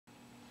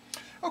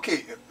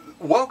Okay,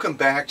 welcome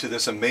back to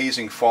this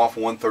amazing PFAFF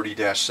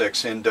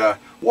 130-6, and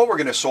what we're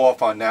going to sew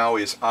off on now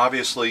is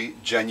obviously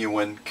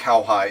genuine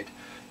cowhide.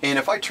 And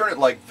if I turn it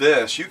like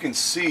this, you can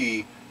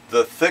see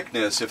the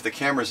thickness, if the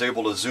camera is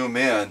able to zoom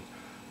in,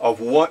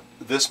 of what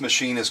this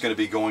machine is going to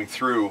be going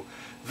through.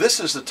 This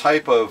is the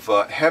type of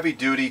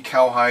heavy-duty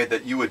cowhide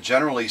that you would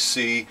generally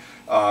see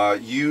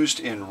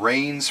used in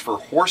reins for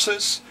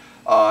horses,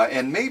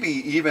 and maybe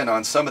even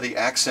on some of the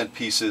accent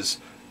pieces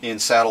in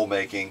saddle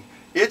making.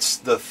 It's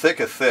the thick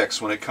of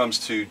thicks when it comes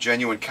to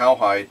genuine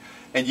cowhide,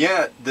 and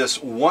yet this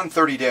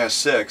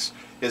 130-6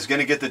 is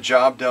going to get the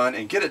job done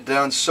and get it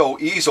done so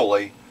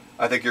easily.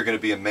 I think you're going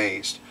to be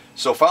amazed.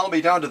 So follow me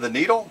down to the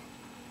needle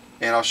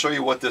and I'll show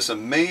you what this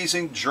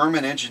amazing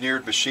German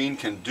engineered machine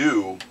can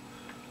do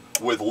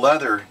with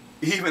leather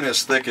even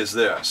as thick as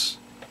this.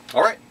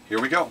 Alright, here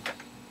we go.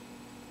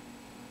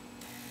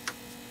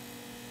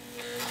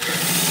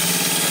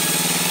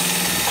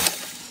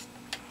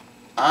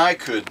 I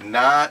could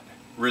not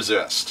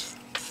resist.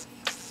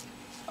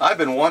 I've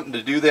been wanting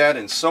to do that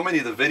in so many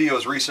of the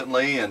videos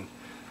recently, and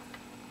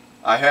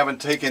I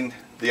haven't taken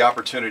the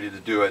opportunity to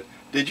do it.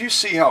 Did you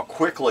see how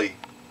quickly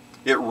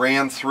it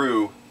ran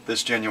through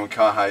this genuine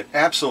cowhide?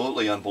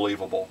 Absolutely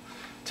unbelievable.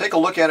 Take a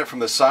look at it from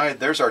the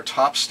side. There's our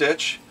top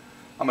stitch.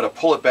 I'm going to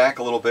pull it back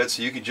a little bit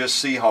so you can just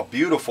see how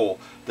beautiful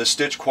the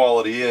stitch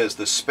quality is.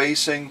 The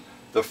spacing,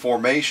 the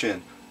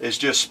formation is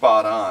just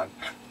spot on.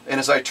 And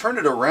as I turn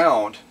it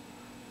around,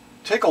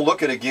 take a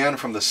look at it again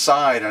from the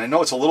side, and I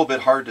know it's a little bit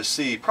hard to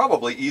see,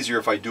 probably easier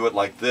if I do it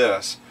like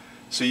this,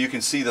 so you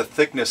can see the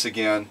thickness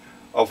again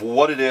of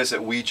what it is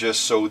that we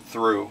just sewed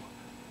through.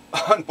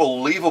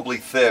 Unbelievably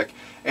thick,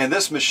 and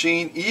this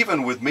machine,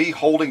 even with me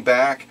holding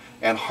back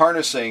and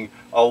harnessing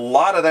a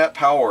lot of that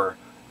power,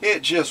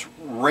 it just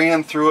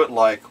ran through it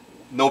like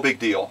no big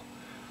deal.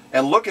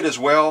 And look at as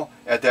well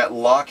at that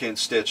lock-in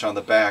stitch on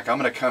the back. I'm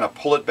going to kind of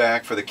pull it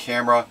back for the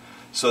camera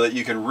so that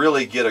you can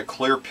really get a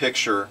clear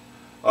picture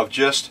of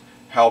just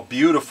how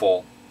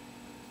beautiful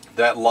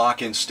that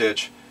lock-in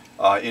stitch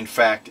in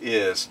fact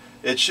is.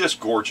 It's just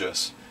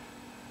gorgeous.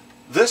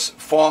 This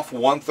PFAFF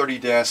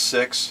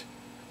 130-6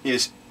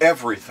 is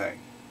everything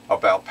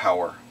about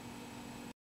power.